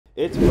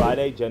It's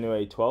Friday,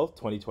 January 12th,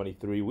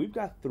 2023. We've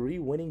got 3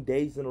 winning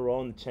days in a row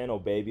on the channel,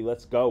 baby.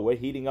 Let's go. We're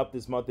heating up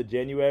this month of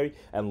January.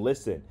 And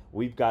listen,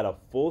 we've got a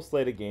full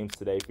slate of games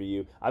today for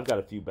you. I've got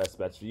a few best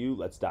bets for you.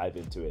 Let's dive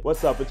into it.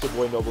 What's up? It's your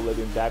boy Noble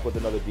Living, back with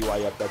another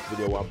DYFX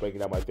video where I'm breaking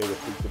down my favorite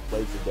picks and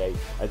plays today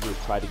as we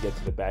try to get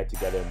to the bag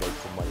together and make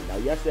some money. Now,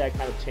 yesterday I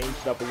kind of changed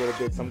it up a little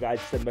bit. Some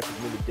guys sent messages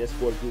me in the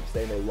Discord group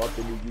saying they loved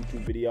the new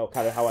YouTube video,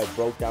 kind of how I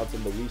broke down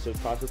some of the research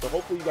process. So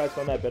hopefully you guys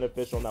found that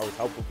beneficial and that was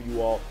helpful for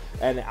you all.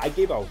 And I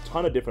gave out a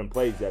ton of different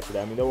plays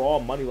yesterday. I mean, they were all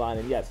money line,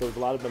 and yes, there was a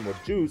lot of them were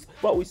juice,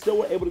 but we still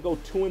were able to go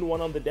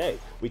 2-1 on the day.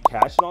 We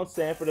cashed it on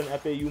Sanford and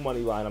FAU money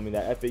line. I mean,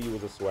 that FAU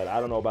was a sweat. I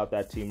don't know about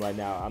that team right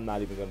now. I'm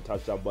not even going to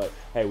touch them, but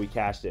hey, we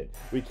cashed it.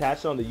 We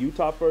cashed it on the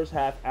Utah first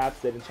half, App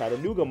State, and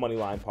Chattanooga money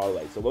line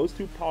parlay. So those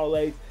two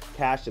parlays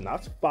cashed in.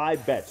 That's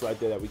 5 bets right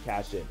there that we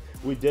cashed in.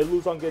 We did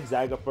lose on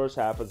Gonzaga first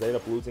half as they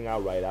ended up losing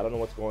outright. I don't know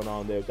what's going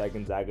on there with that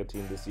Gonzaga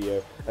team this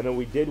year. And then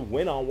we did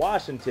win on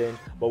Washington,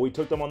 but we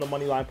took them on the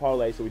money line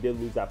parlay, so we did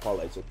lose that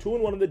parlay. So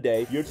 2-1 of the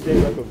day.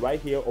 Year-to-date record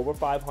right here, over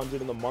 500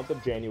 in the month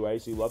of January,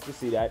 so you love to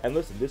see that. And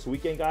listen, this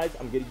weekend, guys,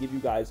 I'm going to give you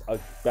guys a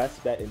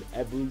best bet in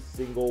every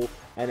single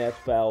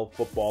NFL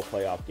football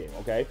playoff game,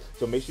 okay?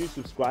 So make sure you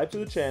subscribe to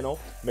the channel.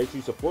 Make sure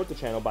you support the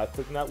channel by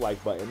clicking that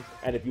like button.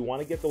 And if you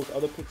want to get those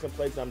other picks and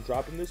plays that I'm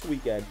dropping this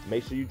weekend,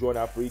 make sure you join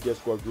our free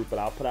Discord group,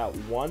 and I'll put out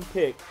one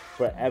pick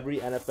for every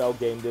NFL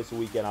game this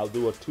weekend. I'll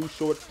do 2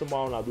 shorts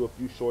tomorrow, and I'll do a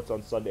few shorts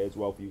on Sunday as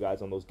well for you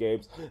guys on those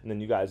games. And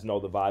then you guys know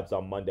the vibes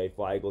on Monday.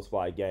 Fly Eagles,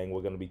 fly gang.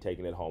 We're going to be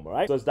taking it home, all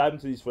right? So let's dive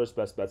into these first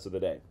best bets of the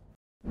day.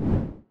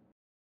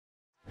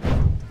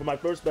 For my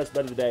first best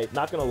bet of the day,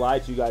 not going to lie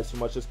to you guys too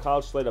much. This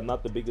college slate I'm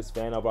not the biggest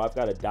fan of. I've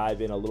got to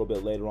dive in a little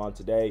bit later on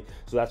today,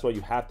 so that's why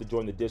you have to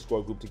join the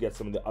Discord group to get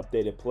some of the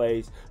updated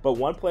plays. But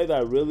one play that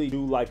I really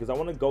do like is I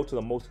want to go to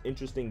the most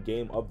interesting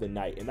game of the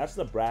night, and that's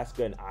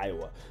Nebraska and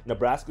Iowa.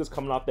 Nebraska's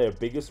coming off their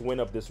biggest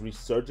win of this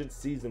resurgent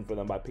season for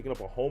them by picking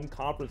up a home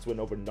conference win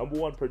over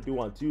 #1 Purdue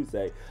on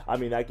Tuesday. I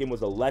mean, that game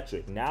was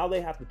electric. Now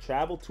they have to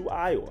travel to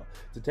Iowa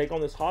to take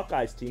on this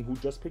Hawkeyes team who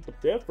just picked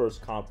up their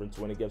first conference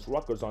win against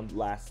Rutgers on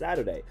last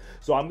Saturday.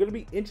 So I'm going to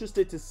be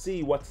interested to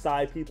see what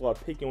side people are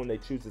picking when they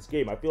choose this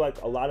game. I feel like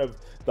a lot of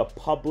the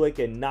public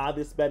and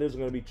novice bettors are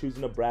going to be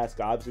choosing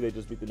Nebraska. Obviously, they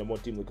just beat the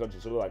 #1 team in the country,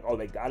 so they're like, oh,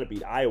 they got to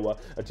beat Iowa,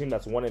 a team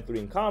that's 1-3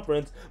 in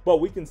conference.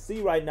 But we can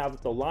see right now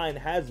that the line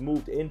has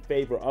moved in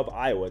favor of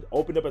Iowa. It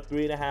opened up at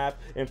 3.5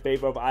 in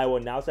favor of Iowa.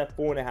 Now it's at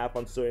 4.5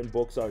 on certain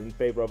books are in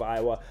favor of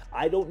Iowa.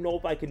 I don't know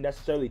if I can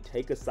necessarily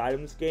take a side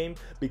in this game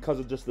because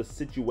of just the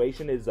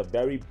situation. It is a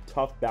very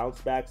tough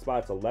bounce back spot.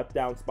 It's a left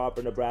down spot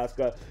for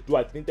Nebraska. Do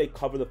I think they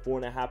cover the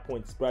 4.5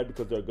 point spread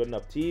because they're a good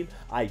enough team?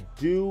 I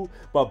do,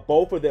 but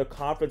both of their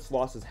conference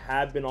losses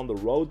have been on the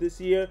road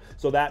this year,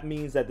 so that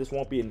means that this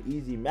won't be an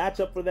easy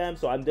matchup for them.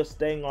 So I'm just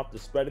staying off the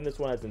spread in this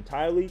one as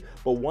entirely.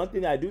 But one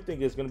thing that I do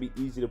think is going to be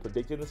easy to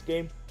predict in this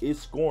game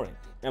is scoring,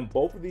 and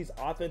both of these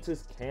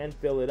offenses can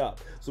fill it up.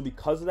 So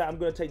because of that, I'm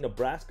going to take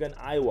Nebraska and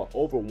Iowa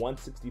over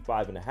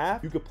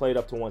 165.5. You could play it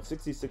up to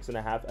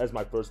 166.5 as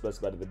my first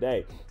best bet of the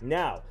day.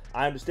 Now,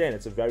 I understand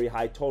it's a very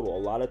high total. A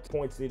lot of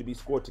points need to be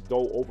scored to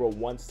go over a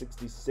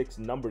 166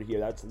 number here.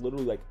 That's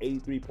literally like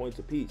 83 points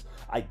apiece.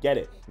 I get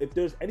it. If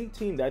there's any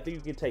team that I think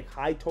you can take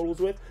high totals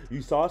with,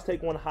 you saw us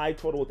take one high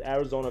total with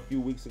Arizona a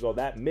few weeks ago.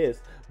 That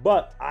missed,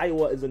 but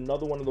Iowa is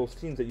another one of those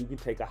teams that you can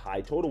take a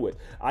high total with.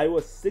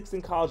 Iowa's 6th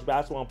in college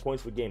basketball on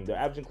points per game. They're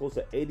averaging close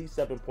to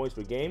 87 points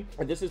per game,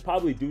 and this is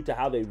probably due to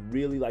how they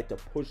really like to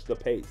push the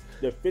pace.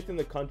 They're 5th in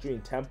the country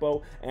in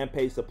tempo and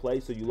pace of play,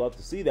 so you love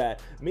to see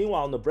that.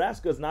 Meanwhile,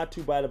 Nebraska is not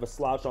too bad of a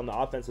slouch on the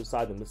offensive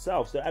side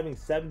themselves. They're having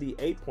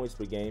 78 points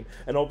per game,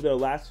 and over their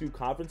last few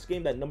conference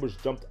games, that number's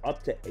jumped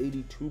up to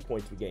 82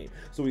 points per game.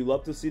 So we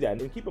love to see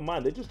that. And keep in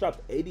mind, they just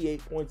dropped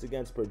 88 points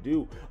against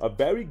Purdue, a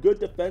very good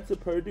defensive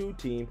Purdue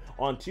team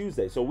on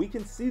Tuesday. So we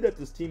can see that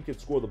this team can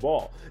score the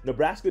ball.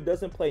 Nebraska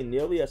doesn't play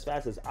nearly as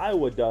fast as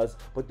Iowa does,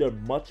 but they're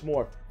much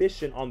more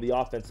efficient on the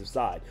offensive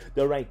side.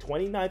 They're ranked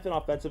 29th in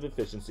offensive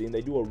efficiency, and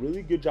they do a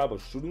really good job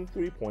of shooting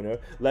three-pointer,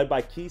 led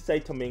by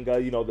Keisei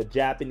Tominga, you know, the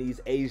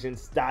Japanese Asian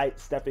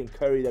Stephen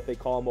Curry that they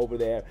call him over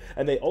there.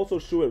 And they also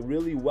shoot it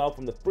really well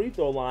from the free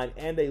throw line,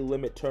 and they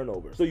limit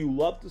turnovers. So you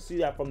love to see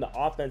that from the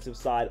offensive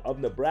side of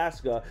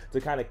Nebraska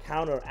to kind of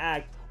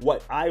counteract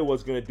what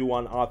Iowa's going to do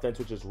on offense,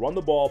 which is run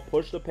the ball,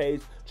 push the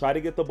pace, try to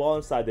get the ball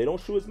inside. They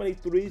don't shoot as many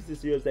threes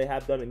this year as they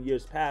have done in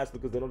years past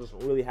because they don't just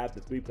really have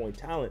the three-point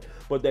talent,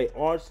 but they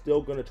are still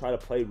going to try to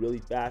play really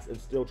fast and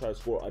still try to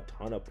score a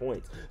ton of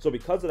points. So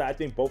because of that, I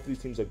think both of these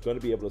teams are going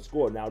to be able to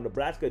score. Now,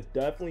 Nebraska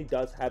definitely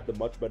does have the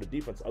much better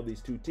defense of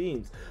these two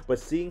teams, but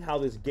seeing how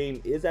this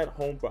game is at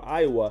home for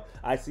Iowa,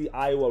 I see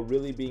Iowa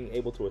really being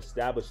able to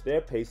establish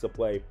their pace of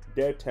play,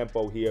 their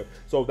tempo here.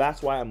 So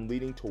that's why I'm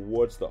leaning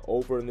towards the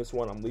over in this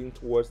one. I'm leaning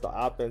towards It's the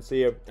offense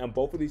here, and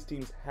both of these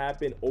teams have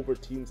been over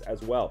teams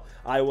as well.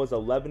 Iowa's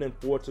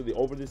 11-4 to the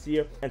over this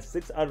year, and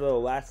 6 out of the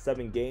last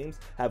 7 games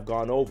have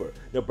gone over.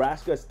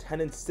 Nebraska is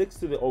 10-6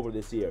 to the over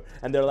this year,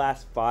 and their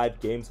last 5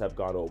 games have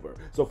gone over.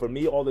 So for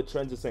me, all the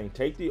trends are saying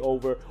take the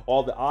over.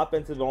 All the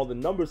offensive and all the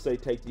numbers say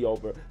take the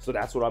over. So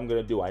that's what I'm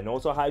going to do. I know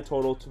it's a high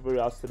total for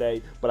us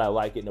today, but I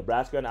like it.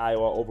 Nebraska and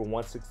Iowa over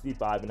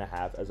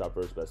 165.5 as our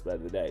first best bet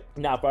of the day.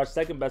 Now, for our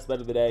second best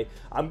bet of the day,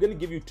 I'm going to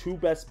give you 2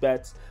 best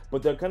bets,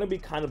 but they're going to be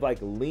kind of like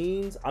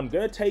leans. I'm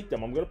going to take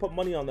them. I'm going to put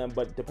money on them,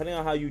 but depending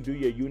on how you do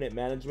your unit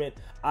management,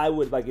 I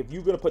would, like, if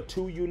you're going to put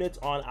 2 units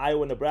on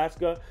Iowa,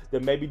 Nebraska,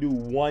 then maybe do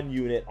 1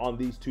 unit on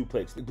these 2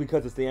 picks.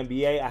 Because it's the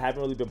NBA, I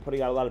haven't really been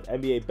putting out a lot of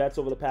NBA bets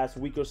over the past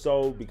week or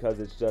so because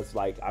it's just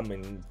like I'm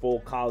in full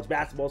college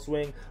basketball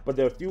swing. But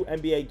there are a few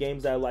NBA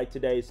games that I like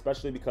today,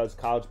 especially because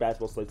college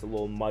basketball slate's a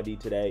little muddy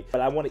today.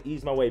 But I want to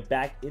ease my way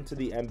back into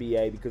the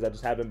NBA because I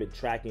just haven't been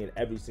tracking it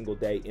every single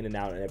day, in and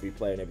out, and every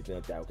play and everything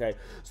like that, okay?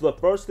 So the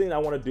first thing I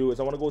want to do is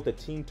I want to go with the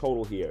team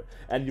total here.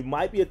 And you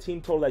might be a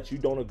team total that you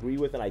don't agree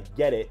with, and I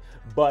get it,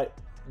 but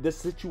this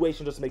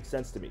situation just makes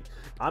sense to me.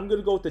 I'm going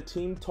to go with the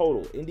team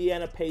total,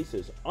 Indiana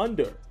Pacers,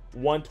 under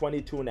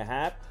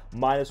 122.5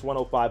 minus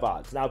 105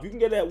 odds. Now, if you can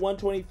get it at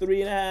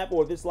 123.5,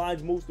 or if this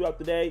line moves throughout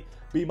the day,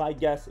 be my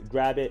guest,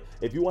 grab it.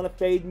 If you want to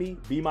fade me,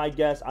 be my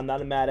guest. I'm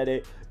not mad at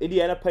it.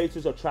 Indiana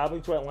Pacers are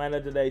traveling to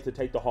Atlanta today to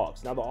take the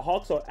Hawks. Now, the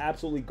Hawks are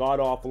absolutely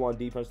god-awful on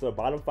defense. They're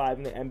bottom 5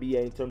 in the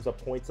NBA in terms of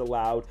points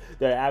allowed.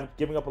 They're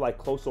giving up like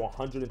close to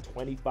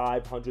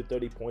 125,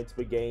 130 points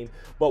per game.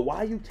 But why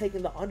are you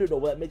taking the under, though?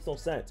 Well, that makes no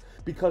sense.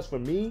 Because for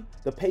me,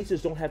 the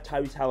Pacers don't have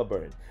Tyrese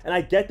Halliburton. And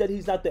I get that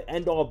he's not the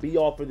end-all,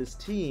 be-all for this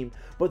team.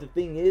 But the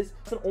thing is,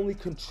 he doesn't only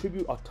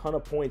contribute a ton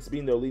of points,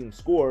 being their leading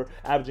scorer,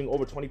 averaging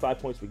over 25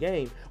 points per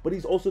game, but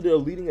he's also their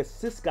leading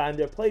assist guy and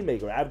their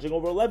playmaker, averaging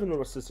over 11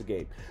 assists a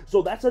game.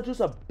 So that's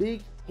just a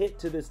big hit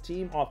to this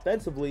team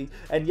offensively.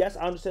 And yes,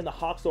 I understand the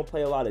Hawks don't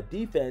play a lot of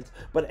defense,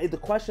 but the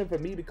question for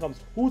me becomes,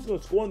 who's going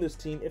to score on this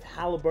team if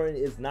Halliburton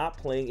is not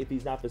playing, if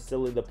he's not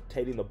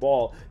facilitating the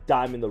ball,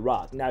 diming the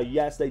rock? Now,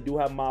 yes, they do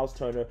have Miles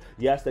Turner.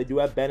 Yes, they do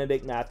have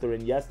Benedict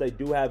Mathurin. Yes, they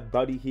do have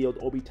Buddy Hield,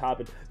 Obi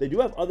Toppin. They do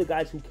have other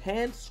guys who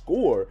can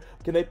score.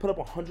 Can they put up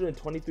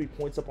 123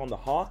 points up on the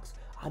Hawks?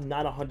 I'm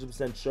not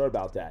 100% sure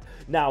about that.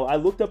 Now, I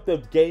looked up the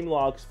game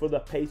logs for the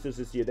Pacers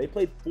this year. They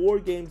played 4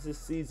 games this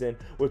season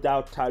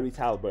without Tyrese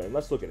Halliburton.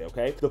 Let's look at it,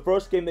 okay? The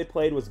first game they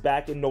played was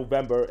back in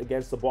November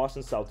against the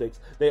Boston Celtics.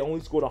 They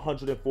only scored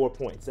 104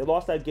 points. They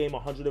lost that game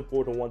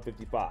 104 to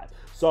 155.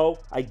 So,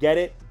 I get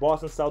it.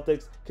 Boston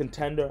Celtics,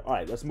 contender. All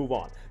right, let's move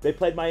on. They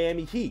played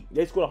Miami Heat.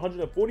 They scored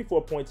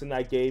 144 points in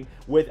that game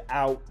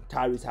without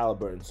Tyrese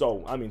Halliburton.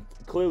 So, I mean,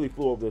 clearly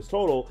flew over this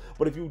total.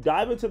 But if you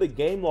dive into the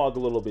game log a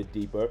little bit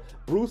deeper,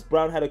 Bruce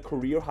Brown had a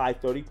career-high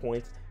 30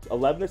 points,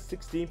 11 of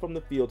 16 from the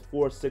field,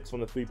 4 of 6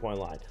 from the three-point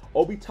line.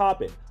 Obi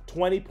Toppin,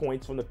 20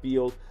 points from the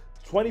field,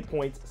 20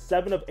 points,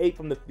 7 of 8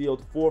 from the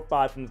field, 4 of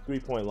 5 from the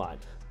three-point line.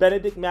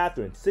 Benedict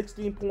Mathurin,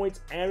 16 points.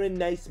 Aaron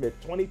Naismith,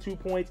 22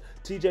 points.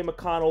 TJ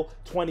McConnell,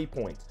 20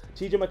 points.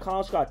 TJ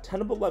McConnell shot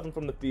 10 of 11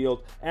 from the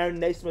field. Aaron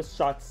Naismith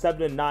shot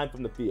 7 of 9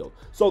 from the field.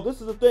 So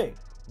this is the thing.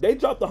 They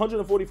dropped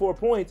 144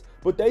 points,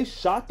 but they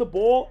shot the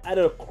ball at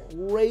a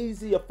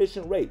crazy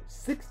efficient rate.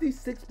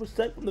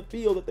 66% from the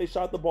field that they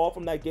shot the ball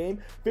from that game,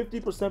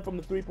 50% from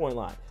the three-point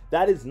line.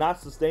 That is not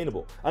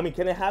sustainable. I mean,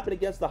 can it happen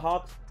against the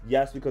Hawks?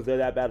 Yes, because they're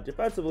that bad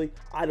defensively.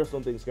 I just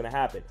don't think it's going to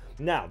happen.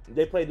 Now,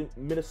 they played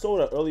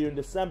Minnesota earlier in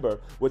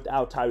December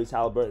without Tyrese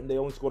Halliburton. They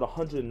only scored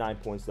 109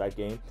 points that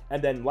game.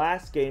 And then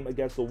last game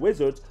against the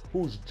Wizards,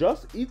 who's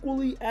just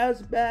equally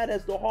as bad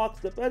as the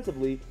Hawks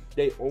defensively,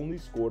 they only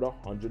scored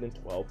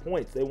 112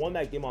 points. They won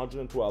that game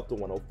 112 to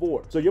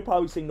 104. So you're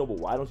probably saying, no, but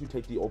why don't you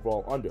take the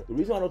overall under? The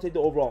reason I don't take the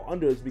overall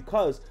under is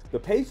because the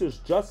Pacers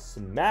just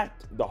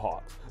smacked the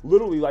Hawks.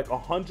 Literally like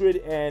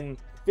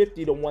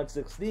 150 to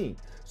 116.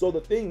 So the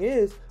thing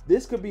is,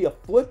 this could be a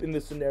flip in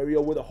this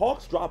scenario where the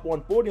Hawks drop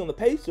 140 on the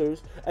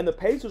Pacers and the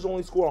Pacers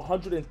only score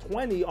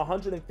 120,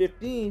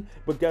 115,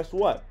 but guess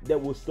what?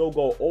 That will still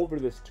go over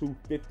this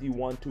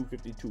 251,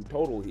 252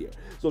 total here.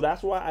 So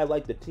that's why I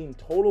like the team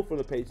total for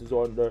the Pacers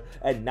under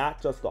and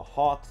not just the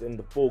Hawks and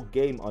the full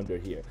game under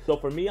here. So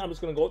for me, I'm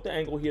just going to go with the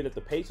angle here that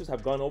the Pacers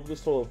have gone over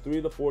this total in 3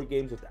 of the 4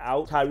 games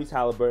without Tyrese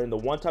Halliburton. The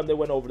one time they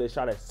went over, they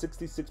shot at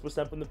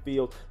 66% from the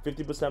field,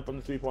 50% from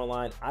the three-point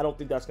line. I don't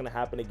think that's going to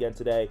happen again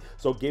today.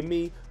 So give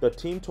me the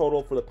team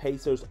total for the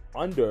Pacers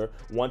under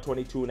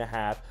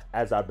 122.5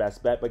 as our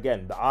best bet. But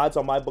again, the odds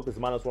on my book is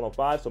minus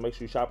 105, so make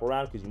sure you shop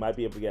around because you might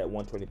be able to get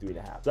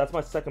 123.5. So that's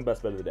my second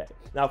best bet of the day.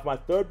 Now, for my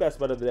third best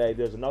bet of the day,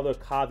 there's another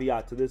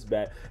caveat to this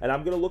bet, and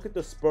I'm going to look at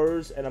the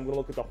Spurs and I'm going to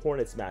look at the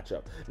Hornets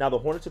matchup. Now, the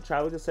Hornets are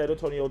traveling to San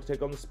Antonio to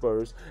take on the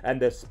Spurs, and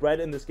the spread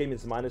in this game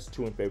is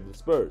 -2 in favor of the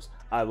Spurs.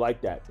 I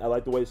like that. I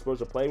like the way the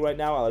Spurs are playing right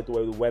now. I like the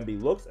way the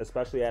Wemby looks,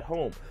 especially at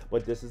home.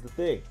 But this is the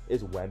thing.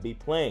 Is Wemby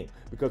playing?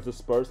 Because the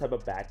Spurs have a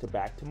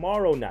back-to-back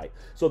tomorrow tomorrow night.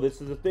 So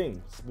this is the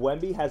thing.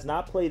 Wemby has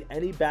not played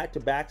any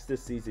back-to-backs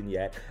this season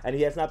yet, and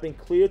he has not been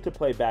cleared to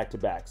play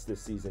back-to-backs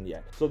this season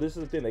yet. So this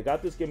is the thing. They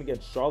got this game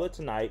against Charlotte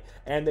tonight,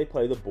 and they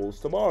play the Bulls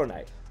tomorrow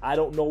night. I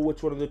don't know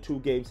which one of the two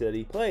games that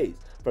he plays.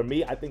 For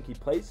me, I think he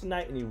plays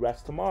tonight and he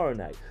rests tomorrow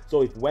night.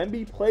 So if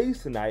Wemby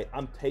plays tonight,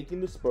 I'm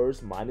taking the Spurs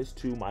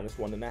 -2,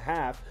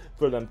 -1.5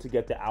 for them to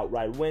get the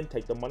outright win.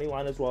 Take the money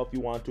line as well if you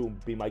want to,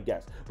 be my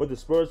guest. But the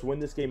Spurs win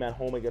this game at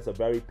home against a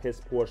very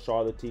piss-poor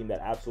Charlotte team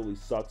that absolutely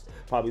sucks.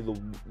 Probably the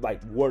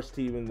worst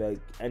team in the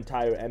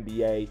entire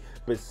NBA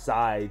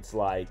besides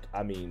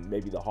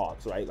maybe the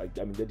Hawks, right?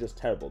 They're just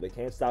terrible. They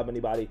can't stop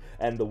anybody.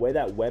 And the way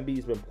that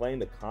Wemby's been playing,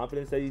 the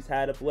confidence that he's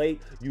had of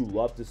late, you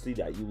love to see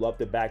that. You love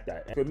to back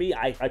that. And for me,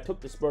 I took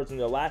the Spurs in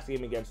their last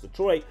game against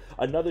Detroit,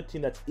 another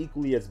team that's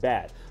equally as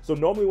bad. So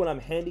normally when I'm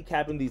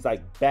handicapping these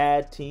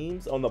bad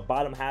teams on the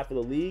bottom half of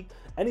the league,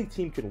 any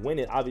team can win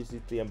it. Obviously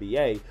it's the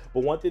NBA,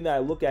 but one thing that I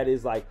look at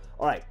is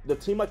all right, the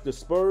team like the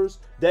Spurs,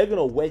 they're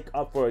gonna wake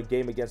up for a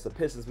game against the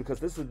Pistons because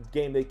this is a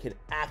game they can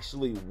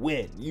actually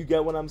win. You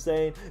get what I'm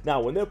saying?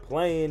 Now when they're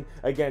playing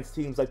against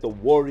teams like the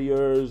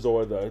Warriors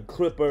or the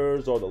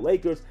Clippers or the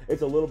Lakers,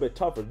 it's a little bit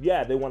tougher.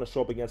 Yeah, they want to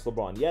show up against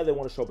LeBron. Yeah, they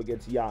want to show up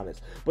against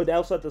Giannis, but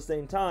also at the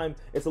same time,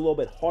 it's a little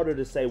bit harder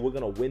to say we're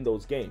gonna win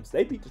those games.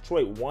 They beat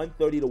Detroit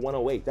 130 to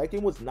 108. That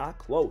game was not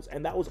close,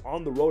 and that was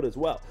on the road as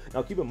well.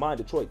 Now keep in mind,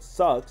 Detroit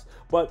sucks,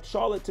 but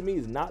Charlotte to me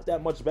is not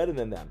that much better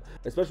than them,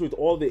 especially with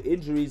all the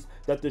injuries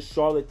that the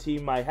Charlotte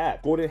team might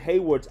have. Gordon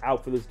Hayward's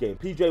out for this game.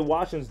 PJ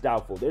Washington's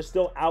doubtful. They're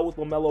still out with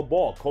LaMelo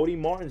Ball. Cody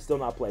Martin's still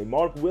not playing.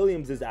 Mark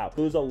Williams is out.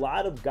 There's a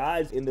lot of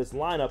guys in this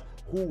lineup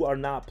who are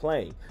not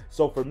playing.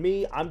 So for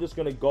me, I'm just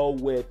going to go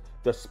with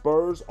the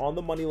Spurs on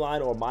the money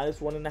line or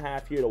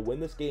 -1.5 here to win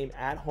this game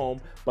at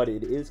home, but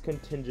it is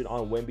contingent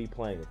on Wemby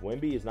playing. If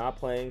Wemby is not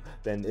playing,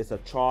 then it's a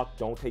chalk.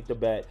 Don't take the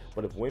bet.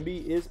 But if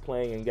Wemby is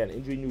playing, and again,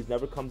 injury news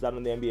never comes out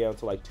in the NBA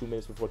until 2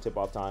 minutes before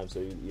tip-off time, so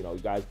you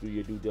guys do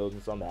your due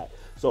diligence on that.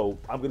 So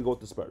I'm going to go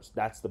with the Spurs.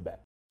 That's the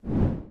bet.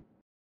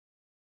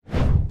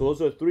 Those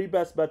are 3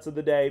 best bets of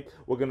the day.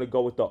 We're going to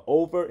go with the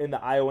over in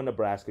the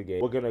Iowa-Nebraska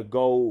game. We're going to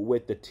go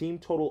with the team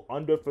total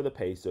under for the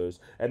Pacers.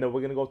 And then we're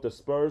going to go with the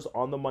Spurs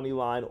on the money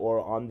line or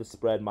on the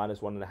spread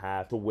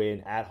 -1.5 to win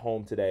at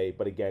home today.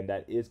 But again,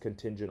 that is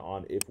contingent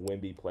on if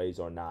Wemby plays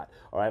or not.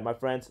 All right, my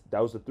friends,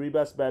 that was the 3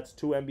 best bets,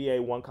 2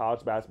 NBA, 1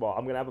 college basketball.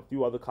 I'm going to have a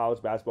few other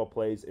college basketball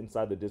plays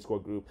inside the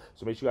Discord group.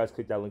 So make sure you guys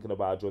click that link in the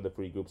bio, join the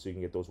free group so you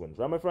can get those wins.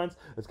 Right, my friends?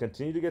 Let's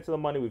continue to get to the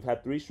money. We've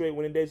had 3 straight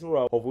winning days in a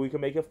row. Hopefully we can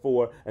make it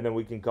 4, and then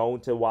we can go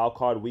into wild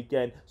card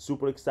weekend.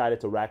 Super excited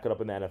to rack it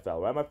up in the NFL.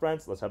 All right, my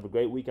friends? Let's have a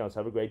great weekend. Let's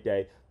have a great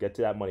day. Get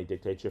to that money.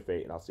 Dictate your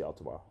fate, and I'll see y'all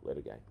tomorrow. Later,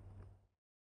 gang.